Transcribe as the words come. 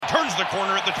turns the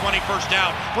corner at the 20, first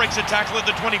down, breaks a tackle at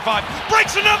the 25,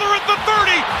 breaks another at the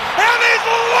 30, and is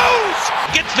loose!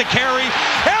 Gets the carry,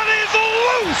 and is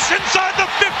loose inside the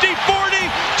 50, 40,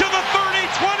 to the 30,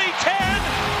 20, 10,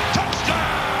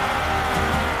 touchdown!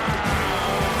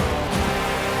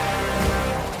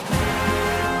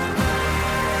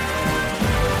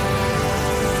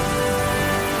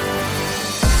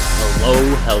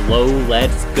 Hello,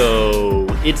 let's go.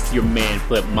 It's your man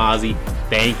Flip Mozzie.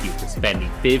 Thank you for spending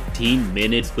 15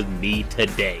 minutes with me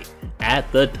today. At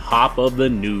the top of the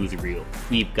newsreel,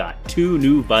 we've got two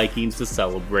new Vikings to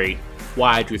celebrate.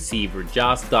 Wide receiver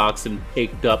Josh Doctson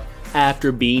picked up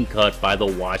after being cut by the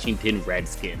Washington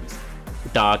Redskins.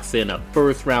 Doctson, a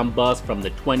first-round bust from the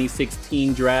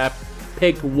 2016 draft,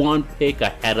 picked one pick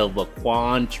ahead of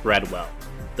Laquan Treadwell.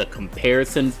 The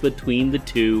comparisons between the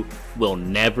two will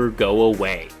never go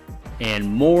away. And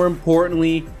more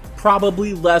importantly,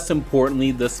 probably less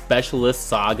importantly, the specialist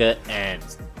saga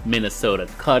ends. Minnesota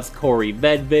cuts Corey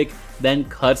Vedvik, then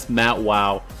cuts Matt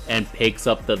Wow, and picks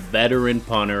up the veteran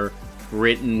punter,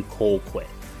 Britton Colquitt.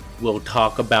 We'll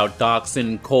talk about Doctson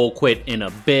and Colquitt in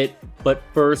a bit, but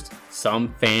first,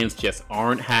 some fans just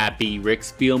aren't happy Rick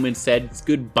Spielman said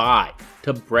goodbye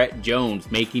to Brett Jones,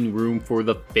 making room for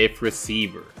the fifth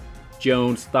receiver.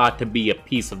 Jones thought to be a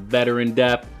piece of veteran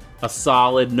depth, a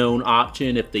solid known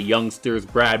option if the youngsters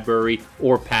Bradbury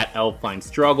or Pat Elflein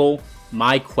struggle.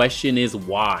 My question is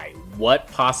why? What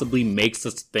possibly makes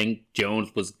us think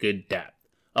Jones was good depth?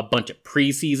 A bunch of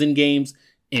preseason games?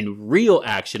 In real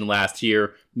action last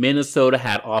year, Minnesota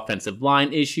had offensive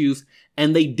line issues,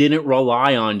 and they didn't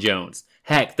rely on Jones.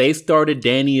 Heck, they started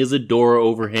Danny Isadora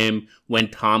over him when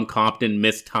Tom Compton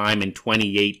missed time in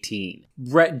 2018.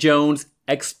 Brett Jones,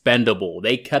 expendable.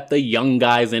 They kept the young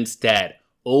guys instead.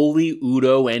 Oli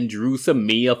Udo and Drew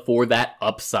Samia for that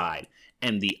upside.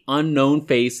 And the unknown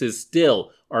faces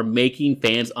still are making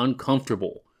fans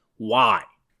uncomfortable. Why?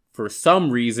 For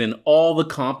some reason, all the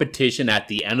competition at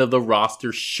the end of the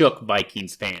roster shook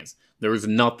Vikings fans. There was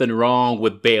nothing wrong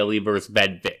with Bailey versus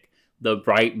Vedvik. The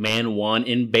right man won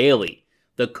in Bailey.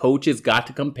 The coaches got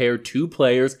to compare two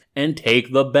players and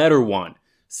take the better one.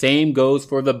 Same goes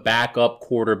for the backup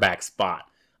quarterback spot.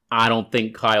 I don't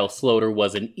think Kyle Sloter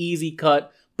was an easy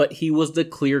cut, but he was the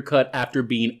clear cut after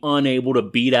being unable to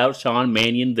beat out Sean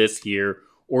Mannion this year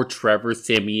or Trevor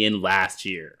Siemian last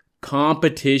year.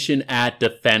 Competition at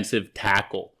defensive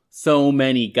tackle. So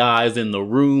many guys in the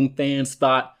room, fans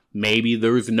thought maybe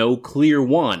there's no clear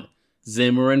one.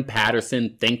 Zimmer and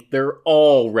Patterson think they're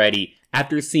all ready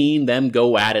after seeing them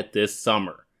go at it this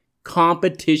summer.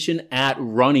 Competition at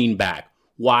running back.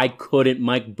 Why couldn't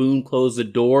Mike Boone close the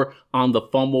door on the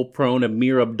fumble-prone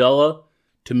Amir Abdullah?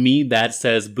 To me, that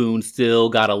says Boone still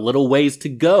got a little ways to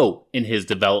go in his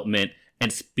development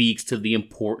and speaks to the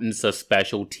importance of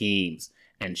special teams.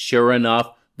 And sure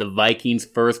enough, the Vikings'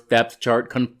 first depth chart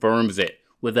confirms it,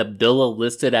 with Abdullah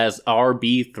listed as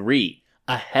RB3,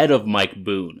 ahead of Mike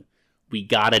Boone. We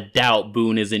gotta doubt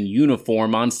Boone is in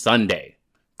uniform on Sunday.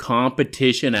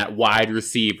 Competition at wide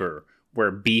receiver,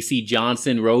 where BC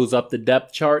Johnson rose up the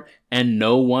depth chart and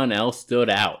no one else stood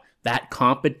out. That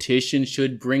competition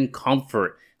should bring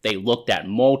comfort. They looked at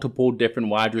multiple different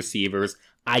wide receivers.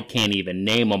 I can't even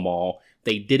name them all.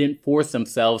 They didn't force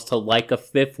themselves to like a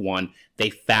fifth one. They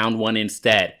found one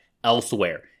instead,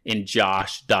 elsewhere, in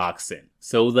Josh Doctson.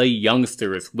 So the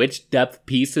youngsters, which depth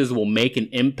pieces will make an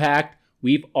impact?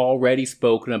 We've already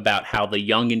spoken about how the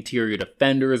young interior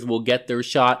defenders will get their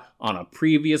shot on a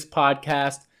previous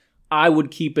podcast. I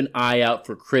would keep an eye out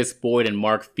for Chris Boyd and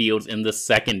Mark Fields in the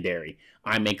secondary.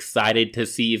 I'm excited to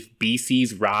see if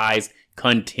BC's rise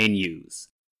continues.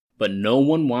 But no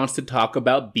one wants to talk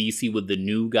about BC with the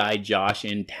new guy Josh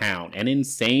in town. An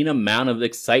insane amount of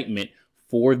excitement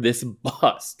for this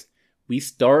bust. We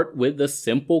start with a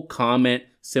simple comment,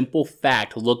 simple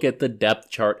fact. Look at the depth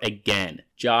chart again.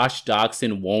 Josh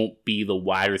Doctson won't be the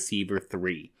wide receiver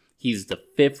 3. He's the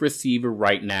 5th receiver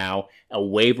right now. A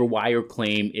waiver wire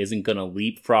claim isn't going to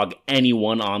leapfrog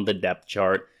anyone on the depth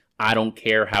chart. I don't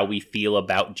care how we feel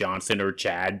about Johnson or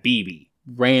Chad Beebe.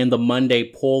 Ran the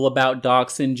Monday poll about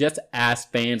Doctson, just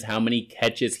asked fans how many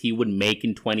catches he would make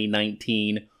in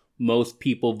 2019. Most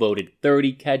people voted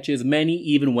 30 catches, many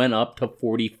even went up to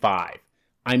 45.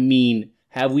 I mean,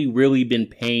 have we really been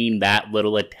paying that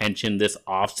little attention this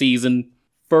offseason?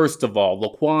 First of all,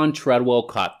 Laquan Treadwell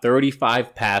caught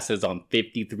 35 passes on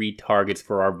 53 targets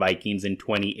for our Vikings in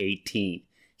 2018.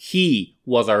 He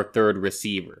was our 3rd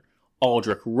receiver.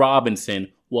 Aldrick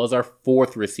Robinson was our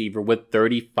 4th receiver with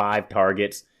 35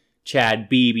 targets. Chad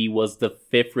Beebe was the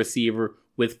 5th receiver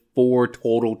with 4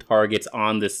 total targets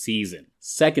on the season.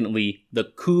 Secondly, the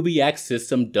Kubiak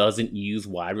system doesn't use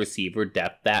wide receiver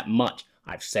depth that much.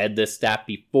 I've said this stat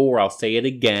before, I'll say it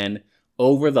again.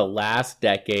 Over the last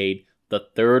decade, the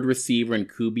third receiver in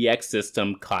Kubiak's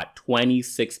system caught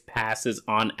 26 passes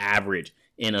on average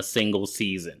in a single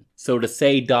season. So to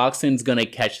say Doxson's gonna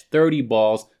catch 30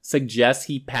 balls suggests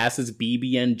he passes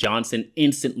BBN Johnson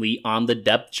instantly on the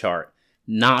depth chart.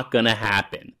 Not gonna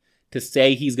happen. To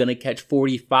say he's gonna catch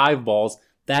 45 balls,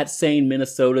 that's saying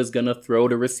Minnesota's gonna throw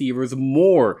to receivers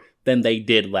more than they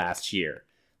did last year.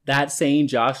 That's saying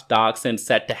Josh Doxson's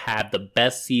set to have the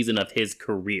best season of his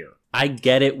career. I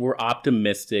get it, we're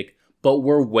optimistic, but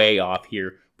we're way off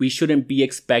here. We shouldn't be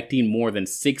expecting more than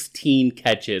 16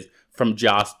 catches from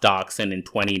Josh Doxson in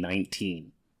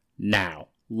 2019. Now,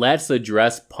 let's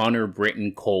address punter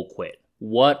Britton Colquitt.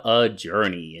 What a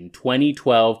journey. In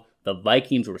 2012, the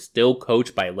Vikings were still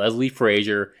coached by Leslie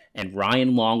Frazier, and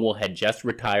Ryan Longwell had just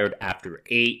retired after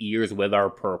 8 years with our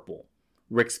Purple.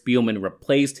 Rick Spielman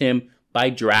replaced him by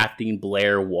drafting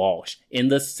Blair Walsh in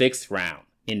the 6th round.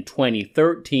 In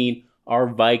 2013, our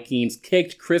Vikings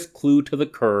kicked Chris Klug to the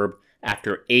curb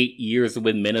after 8 years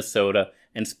with Minnesota,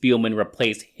 and Spielman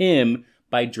replaced him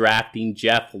by drafting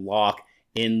Jeff Locke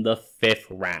in the 5th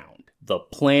round. The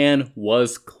plan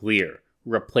was clear.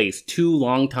 Replace 2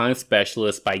 longtime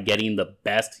specialists by getting the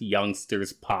best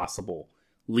youngsters possible.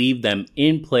 Leave them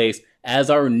in place as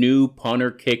our new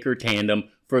punter-kicker tandem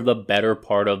for the better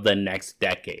part of the next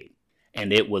decade.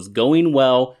 And it was going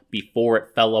well before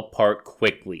it fell apart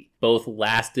quickly. Both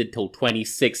lasted till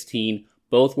 2016.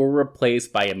 Both were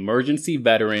replaced by emergency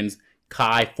veterans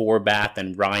Kai Forbath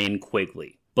and Ryan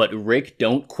Quigley. But Rick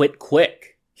don't quit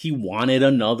quick. He wanted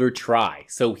another try,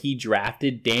 so he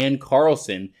drafted Dan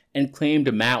Carlson and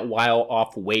claimed Matt Weil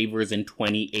off waivers in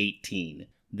 2018.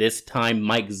 This time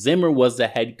Mike Zimmer was the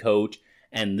head coach,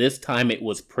 and this time it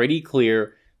was pretty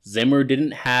clear Zimmer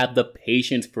didn't have the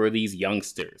patience for these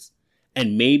youngsters.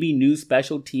 And maybe new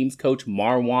special teams coach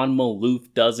Marwan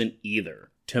Maalouf doesn't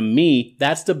either. To me,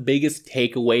 that's the biggest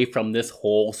takeaway from this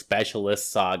whole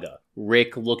specialist saga.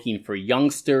 Rick looking for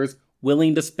youngsters,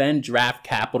 willing to spend draft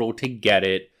capital to get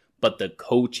it, but the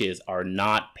coaches are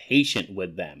not patient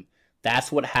with them.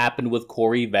 That's what happened with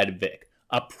Corey Vedvik,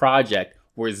 a project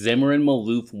where Zimmer and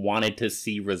Maalouf wanted to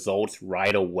see results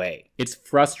right away. It's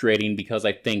frustrating because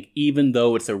I think even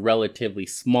though it's a relatively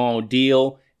small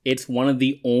deal, it's one of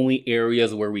the only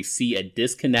areas where we see a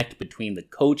disconnect between the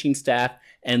coaching staff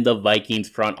and the Vikings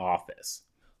front office.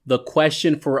 The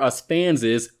question for us fans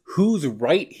is, who's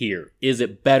right here? Is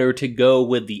it better to go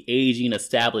with the aging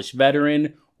established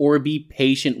veteran or be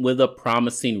patient with a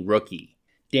promising rookie?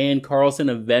 Dan Carlson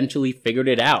eventually figured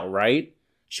it out, right?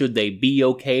 Should they be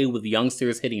okay with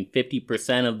youngsters hitting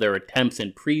 50% of their attempts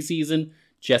in preseason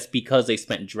just because they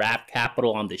spent draft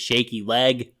capital on the shaky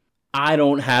leg? I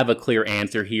don't have a clear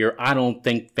answer here. I don't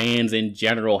think fans in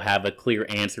general have a clear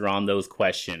answer on those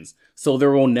questions. So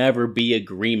there will never be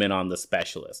agreement on the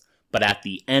specialist. But at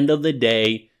the end of the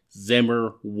day,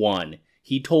 Zimmer won.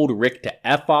 He told Rick to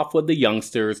F off with the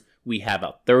youngsters. We have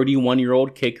a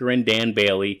 31-year-old kicker in Dan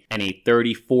Bailey and a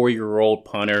 34-year-old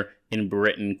punter in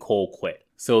Britton Colquitt.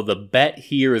 So the bet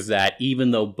here is that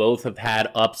even though both have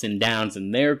had ups and downs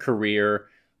in their career,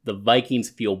 the Vikings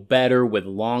feel better with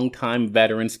longtime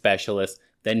veteran specialists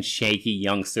than shaky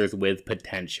youngsters with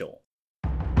potential.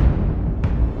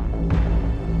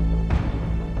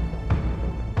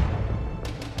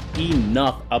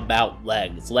 Enough about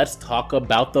legs. Let's talk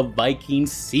about the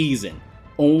Vikings season.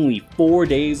 Only 4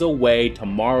 days away,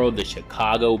 tomorrow the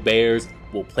Chicago Bears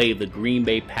will play the Green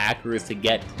Bay Packers to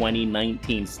get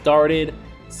 2019 started.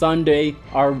 Sunday,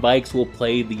 our Vikes will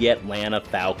play the Atlanta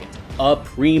Falcons, a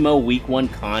primo Week 1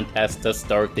 contest to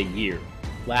start the year.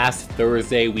 Last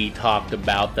Thursday, we talked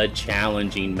about the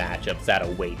challenging matchups that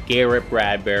await Garrett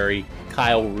Bradbury,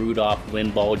 Kyle Rudolph,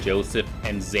 Linval Joseph,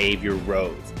 and Xavier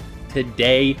Rhodes.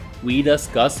 Today, we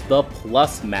discuss the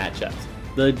plus matchups,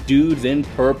 the dudes in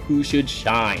perp who should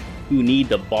shine, who need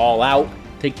to ball out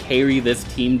to carry this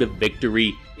team to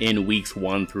victory in weeks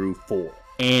 1 through 4.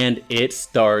 And it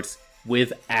starts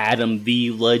with Adam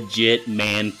the legit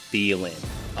man Thielen.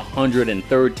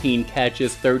 113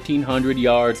 catches, 1,300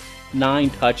 yards, 9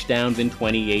 touchdowns in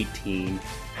 2018.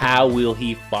 How will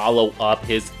he follow up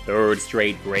his 3rd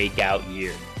straight breakout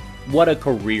year? What a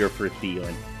career for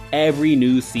Thielen. Every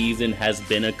new season has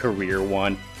been a career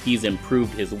one. He's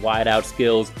improved his wideout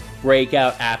skills,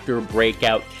 breakout after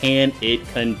breakout. Can it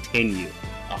continue?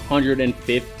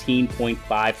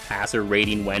 115.5 passer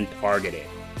rating when targeted.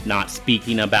 Not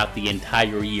speaking about the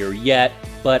entire year yet,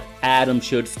 but Adam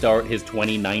should start his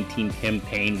 2019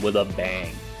 campaign with a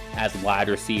bang. As wide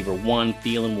receiver 1,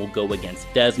 Thielen will go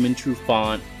against Desmond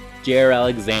Trufant, Jaire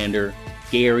Alexander,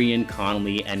 Gareon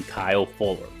Conley, and Kyle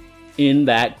Fuller. In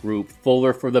that group,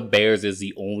 Fuller for the Bears is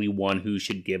the only one who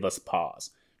should give us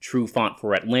pause. Trufant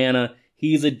for Atlanta,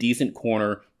 he's a decent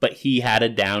corner, but he had a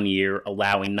down year,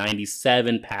 allowing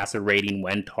 97 passer rating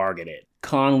when targeted.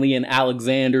 Conley and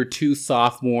Alexander, 2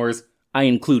 sophomores. I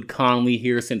include Conley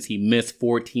here since he missed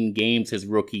 14 games his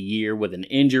rookie year with an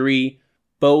injury.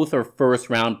 Both are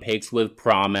first-round picks with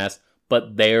promise,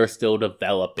 but they're still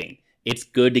developing. It's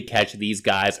good to catch these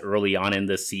guys early on in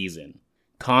the season.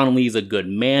 Conley's a good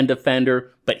man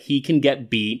defender, but he can get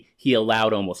beat. He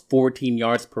allowed almost 14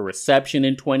 yards per reception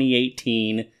in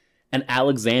 2018, and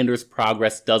Alexander's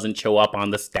progress doesn't show up on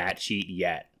the stat sheet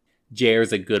yet.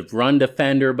 Jaire's a good run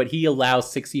defender, but he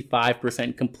allows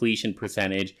 65% completion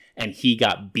percentage, and he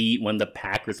got beat when the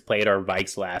Packers played our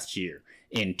Vikes last year.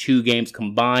 In 2 games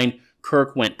combined,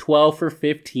 Kirk went 12 for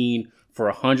 15 for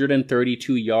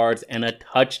 132 yards and a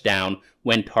touchdown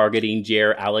when targeting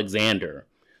Jaire Alexander.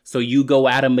 So you go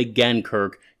at him again,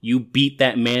 Kirk. You beat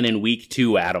that man in week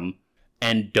 2, Adam.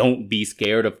 And don't be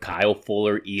scared of Kyle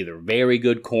Fuller either. Very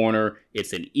good corner.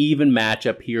 It's an even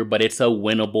matchup here, but it's a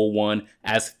winnable one,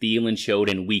 as Thielen showed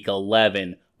in week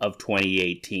 11 of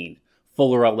 2018.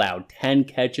 Fuller allowed 10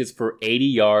 catches for 80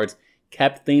 yards,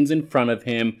 kept things in front of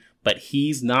him, but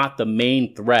he's not the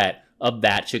main threat of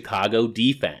that Chicago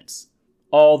defense.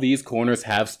 All these corners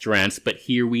have strengths, but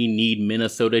here we need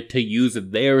Minnesota to use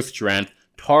their strength,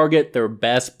 target their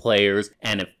best players,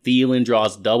 and if Thielen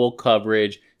draws double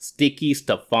coverage, sticky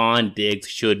Stefon Diggs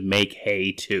should make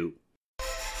hay too.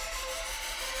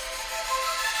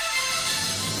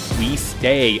 We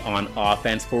stay on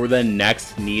offense for the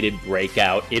next needed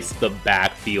breakout. It's the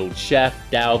backfield chef,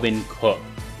 Dalvin Cook.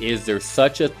 Is there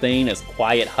such a thing as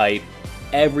quiet hype?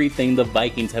 Everything the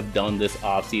Vikings have done this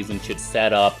offseason should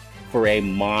set up for a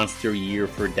monster year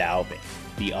for Dalvin.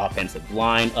 The offensive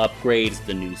line upgrades,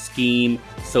 the new scheme,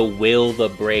 so will the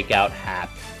breakout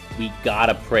happen? We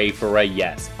gotta pray for a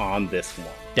yes on this one.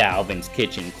 Dalvin's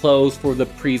kitchen closed for the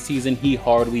preseason. He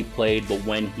hardly played, but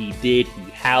when he did,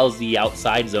 he housed the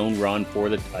outside zone run for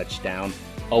the touchdown.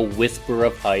 A whisper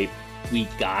of hype. We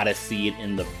gotta see it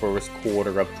in the first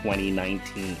quarter of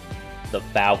 2019. The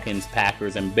Falcons,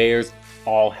 Packers, and Bears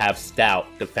all have stout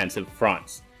defensive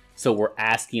fronts, so we're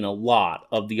asking a lot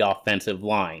of the offensive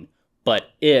line.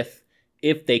 But if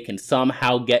they can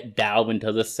somehow get Dalvin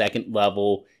to the second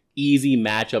level, easy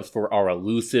matchups for our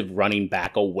elusive running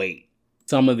back await.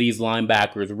 Some of these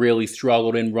linebackers really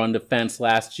struggled in run defense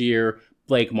last year.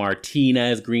 Blake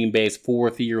Martinez, Green Bay's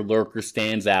 4th-year lurker,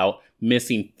 stands out,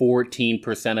 missing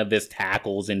 14% of his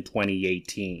tackles in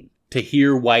 2018.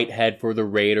 Tahir Whitehead for the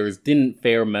Raiders didn't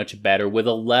fare much better with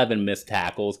 11 missed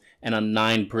tackles and a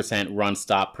 9% run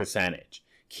stop percentage.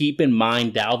 Keep in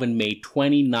mind, Dalvin made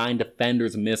 29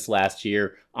 defenders miss last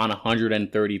year on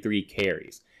 133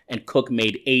 carries, and Cook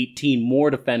made 18 more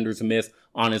defenders miss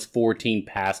on his 14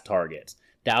 pass targets.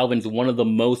 Dalvin's one of the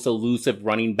most elusive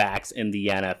running backs in the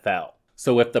NFL.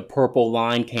 So if the purple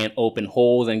line can't open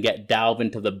holes and get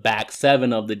Dalvin to the back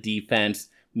 7 of the defense,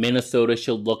 Minnesota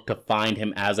should look to find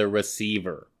him as a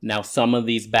receiver. Now, some of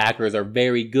these backers are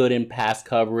very good in pass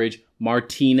coverage.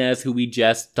 Martinez, who we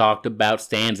just talked about,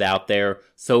 stands out there.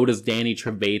 So does Danny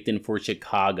Trevathan for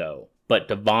Chicago. But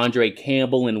Devondre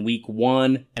Campbell in week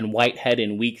 1 and Whitehead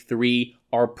in week 3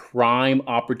 are prime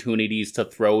opportunities to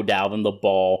throw Dalvin the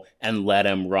ball and let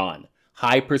him run.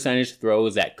 High percentage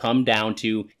throws that come down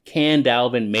to, can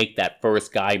Dalvin make that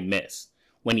first guy miss?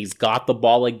 When he's got the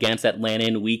ball against Atlanta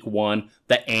in week 1,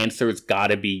 the answer's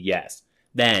gotta be yes.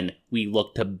 Then we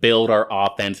look to build our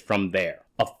offense from there.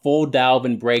 A full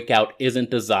Dalvin breakout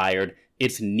isn't desired,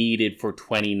 it's needed for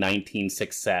 2019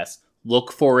 success.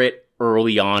 Look for it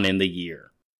early on in the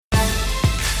year.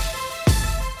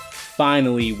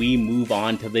 Finally, we move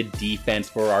on to the defense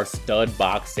for our stud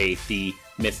box safety,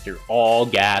 Mr. All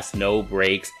Gas No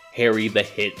Brakes, Harry the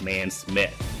Hitman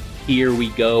Smith. Here we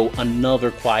go,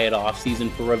 another quiet offseason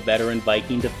for a veteran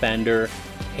Viking defender.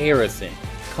 Harrison,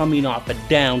 coming off a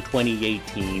down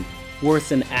 2018, worse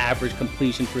than average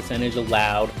completion percentage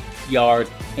allowed,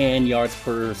 yards, and yards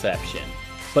per reception.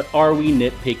 But are we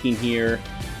nitpicking here?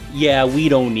 Yeah, we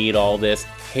don't need all this.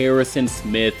 Harrison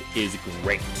Smith is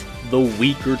great. The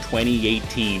weaker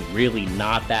 2018, really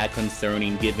not that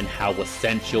concerning given how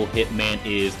essential Hitman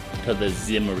is to the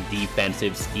Zimmer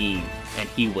defensive scheme. And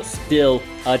he was still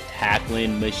a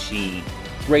tackling machine.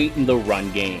 Great in the run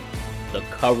game. The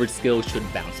coverage skills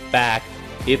should bounce back.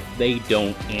 If they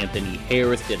don't, Anthony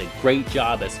Harris did a great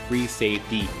job as free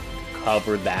safety to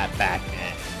cover that back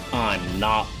end. I'm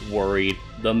not worried.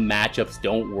 The matchups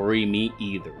don't worry me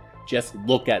either. Just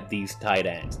look at these tight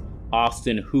ends.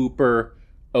 Austin Hooper,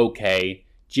 okay.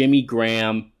 Jimmy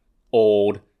Graham,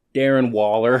 old. Darren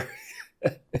Waller,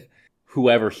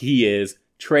 whoever he is.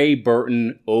 Trey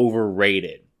Burton,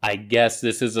 overrated. I guess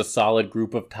this is a solid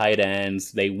group of tight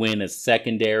ends. They win as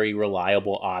secondary,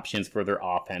 reliable options for their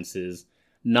offenses.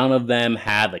 None of them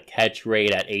have a catch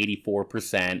rate at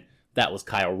 84%. That was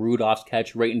Kyle Rudolph's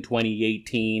catch rate in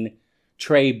 2018.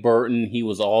 Trey Burton, he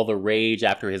was all the rage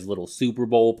after his little Super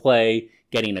Bowl play,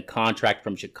 getting a contract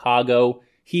from Chicago.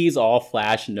 He's all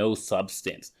flash, no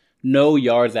substance. No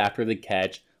yards after the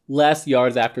catch, less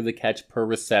yards after the catch per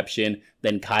reception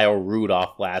than Kyle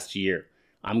Rudolph last year.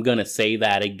 I'm gonna say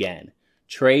that again.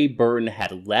 Trey Burton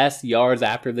had less yards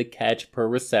after the catch per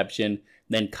reception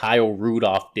than Kyle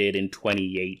Rudolph did in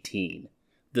 2018.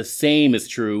 The same is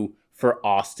true for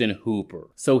Austin Hooper.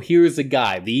 So here's the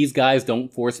guy. These guys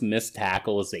don't force missed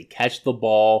tackles. They catch the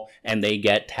ball and they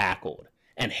get tackled.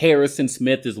 And Harrison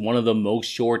Smith is one of the most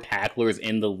sure tacklers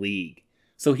in the league.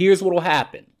 So here's what will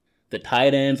happen. The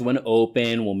tight ends, when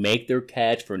open, will make their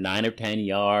catch for 9 or 10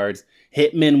 yards.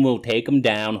 Hitman will take them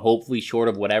down, hopefully short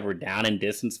of whatever down and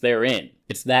distance they're in.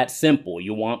 It's that simple.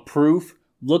 You want proof?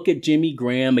 Look at Jimmy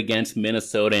Graham against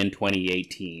Minnesota in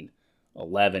 2018.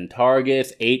 11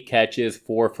 targets, 8 catches,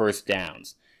 4 first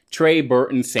downs. Trey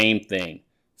Burton, same thing.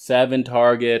 7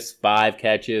 targets, 5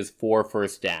 catches, 4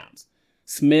 first downs.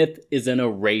 Smith is an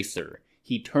eraser.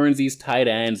 He turns these tight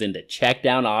ends into check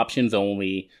down options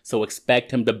only, so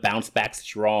expect him to bounce back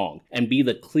strong and be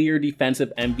the clear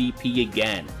defensive MVP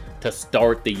again to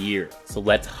start the year. So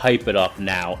let's hype it up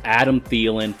now. Adam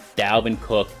Thielen, Dalvin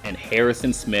Cook, and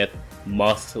Harrison Smith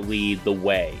must lead the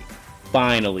way.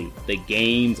 Finally, the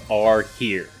games are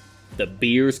here. The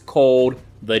beer's cold,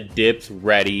 the dip's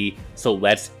ready, so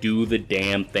let's do the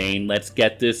damn thing. Let's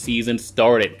get this season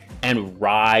started and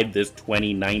ride this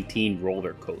 2019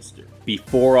 roller coaster.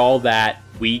 Before all that,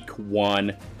 week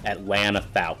 1, Atlanta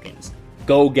Falcons.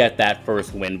 Go get that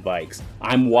first win, Vikes.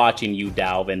 I'm watching you,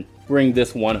 Dalvin. Bring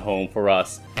this one home for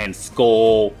us, and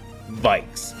Skol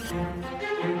Vikes.